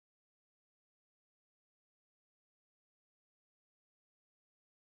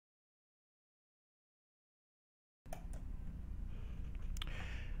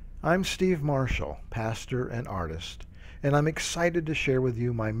I'm Steve Marshall, pastor and artist, and I'm excited to share with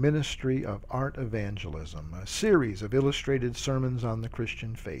you my ministry of art evangelism, a series of illustrated sermons on the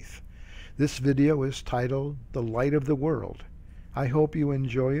Christian faith. This video is titled The Light of the World. I hope you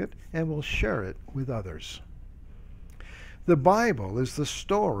enjoy it and will share it with others. The Bible is the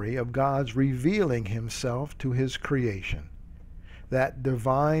story of God's revealing himself to his creation. That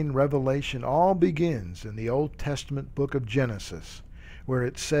divine revelation all begins in the Old Testament book of Genesis, where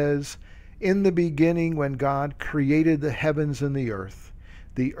it says, "In the beginning, when God created the heavens and the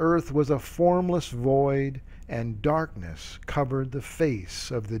earth was a formless void, and darkness covered the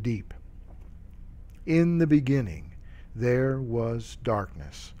face of the deep." In the beginning, there was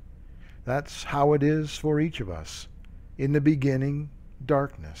darkness. That's how it is for each of us. In the beginning,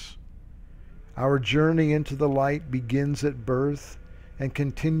 darkness. Our journey into the light begins at birth and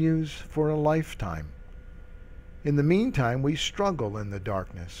continues for a lifetime. In the meantime, we struggle in the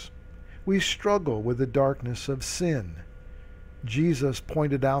darkness. We struggle with the darkness of sin. Jesus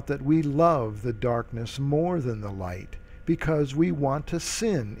pointed out that we love the darkness more than the light because we want to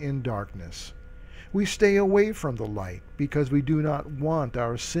sin in darkness. We stay away from the light because we do not want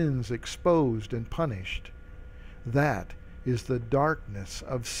our sins exposed and punished. That is the darkness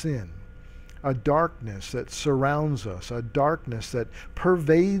of sin. A darkness that surrounds us, a darkness that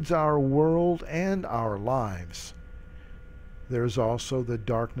pervades our world and our lives. There's also the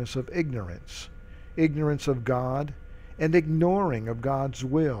darkness of ignorance of God, and ignoring of God's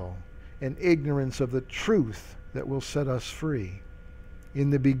will, and ignorance of the truth that will set us free.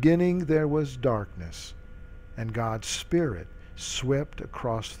 In the beginning there was darkness, and God's Spirit swept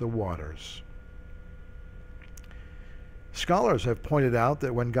across the waters. Scholars have pointed out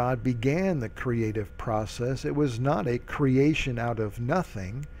that when God began the creative process, it was not a creation out of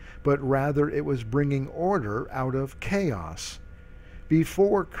nothing, but rather it was bringing order out of chaos.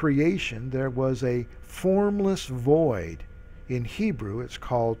 Before creation, there was a formless void. In Hebrew, it's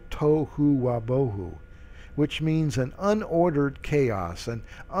called tohu wabohu, which means an unordered chaos, an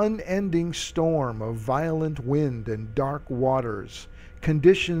unending storm of violent wind and dark waters,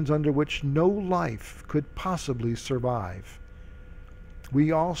 conditions under which no life could possibly survive.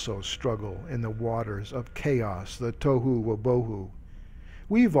 We also struggle in the waters of chaos, the tohu wabohu.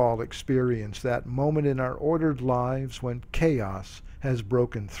 We've all experienced that moment in our ordered lives when chaos has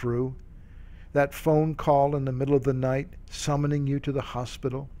broken through. That phone call in the middle of the night summoning you to the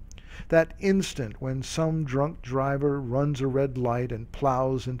hospital. That instant when some drunk driver runs a red light and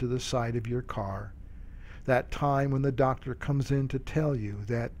plows into the side of your car. That time when the doctor comes in to tell you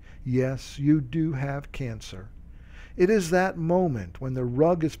that, yes, you do have cancer. It is that moment when the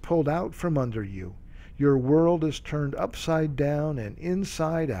rug is pulled out from under you, your world is turned upside down and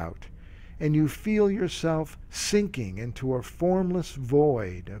inside out, and you feel yourself sinking into a formless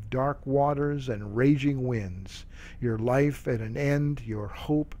void of dark waters and raging winds, your life at an end, your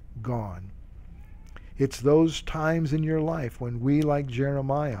hope gone. It's those times in your life when we, like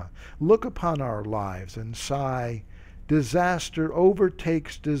Jeremiah, look upon our lives and sigh, "Disaster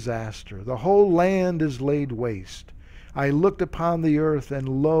overtakes disaster. The whole land is laid waste. I looked upon the earth, and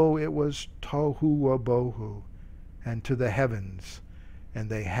lo, it was tohu wabohu, and to the heavens, and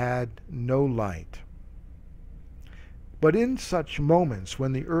they had no light." But in such moments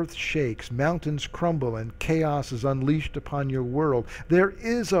when the earth shakes, mountains crumble, and chaos is unleashed upon your world, there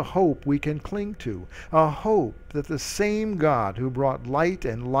is a hope we can cling to, a hope that the same God who brought light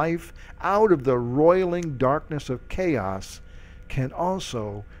and life out of the roiling darkness of chaos can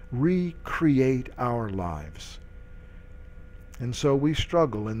also recreate our lives. And so we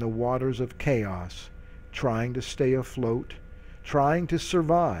struggle in the waters of chaos, trying to stay afloat, trying to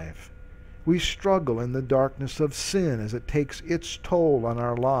survive. We struggle in the darkness of sin as it takes its toll on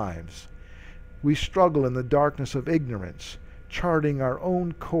our lives. We struggle in the darkness of ignorance, charting our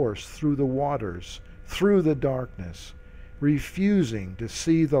own course through the waters, through the darkness, refusing to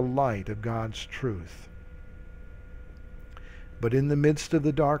see the light of God's truth. But in the midst of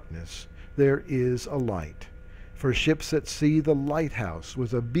the darkness, there is a light. For ships at sea, the lighthouse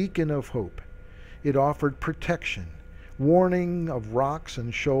was a beacon of hope. It offered protection, warning of rocks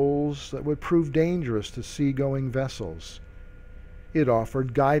and shoals that would prove dangerous to seagoing vessels. It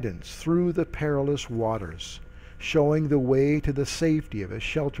offered guidance through the perilous waters, showing the way to the safety of a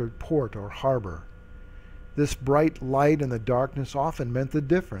sheltered port or harbor. This bright light in the darkness often meant the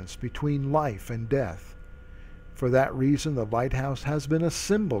difference between life and death. For that reason, the lighthouse has been a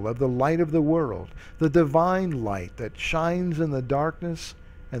symbol of the light of the world, the divine light that shines in the darkness,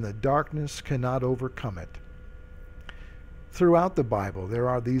 and the darkness cannot overcome it. Throughout the Bible, there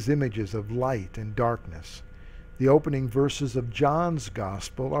are these images of light and darkness. The opening verses of John's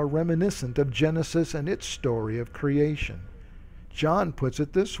Gospel are reminiscent of Genesis and its story of creation. John puts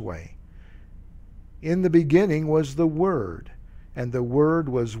it this way: "In the beginning was the Word, and the Word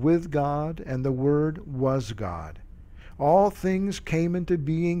was with God, and the Word was God. All things came into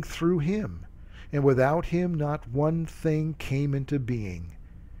being through him, and without him not one thing came into being.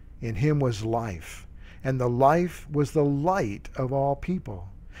 In him was life, and the life was the light of all people.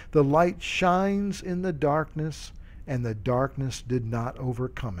 The light shines in the darkness, and the darkness did not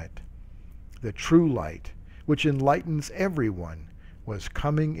overcome it." The true light, which enlightens everyone, was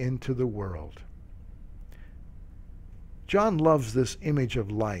coming into the world. John loves this image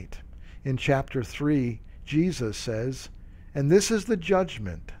of light. In chapter 3, Jesus says, "And this is the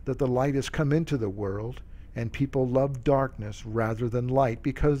judgment, that the light has come into the world, and people loved darkness rather than light,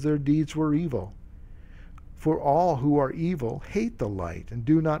 because their deeds were evil. For all who are evil hate the light, and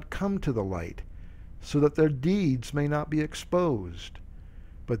do not come to the light, so that their deeds may not be exposed.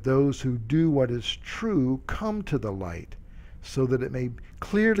 But those who do what is true come to the light, so that it may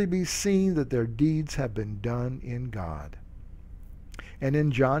clearly be seen that their deeds have been done in God." And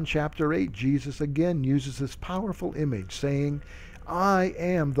in John chapter 8, Jesus again uses this powerful image, saying, "I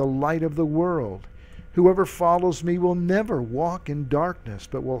am the light of the world. Whoever follows me will never walk in darkness,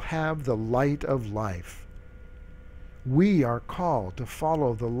 but will have the light of life." We are called to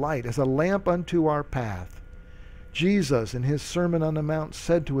follow the light as a lamp unto our path. Jesus, in his Sermon on the Mount,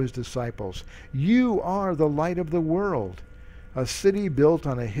 said to his disciples, "You are the light of the world. A city built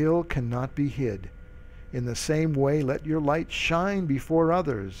on a hill cannot be hid. In the same way, let your light shine before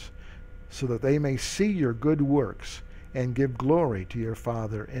others, so that they may see your good works and give glory to your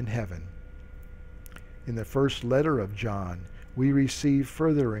Father in heaven." In the first letter of John, we receive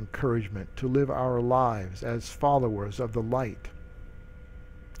further encouragement to live our lives as followers of the light.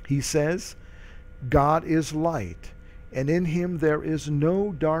 He says, "God is light, and in him there is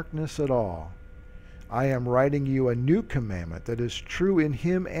no darkness at all. I am writing you a new commandment that is true in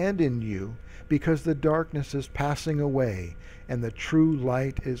him and in you, because the darkness is passing away, and the true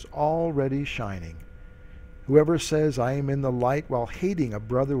light is already shining. Whoever says, 'I am in the light,' while hating a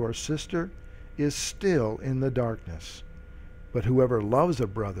brother or sister, is still in the darkness. But whoever loves a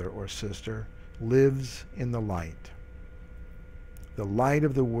brother or sister lives in the light." The light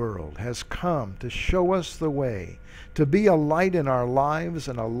of the world has come to show us the way, to be a light in our lives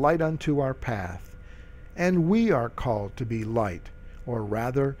and a light unto our path. And we are called to be light, or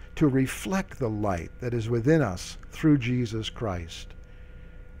rather to reflect the light that is within us through Jesus Christ.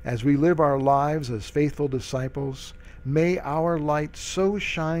 As we live our lives as faithful disciples, may our light so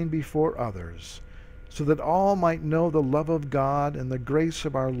shine before others, so that all might know the love of God and the grace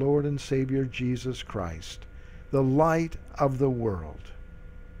of our Lord and Savior Jesus Christ, the light of the world.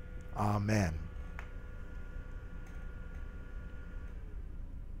 Amen.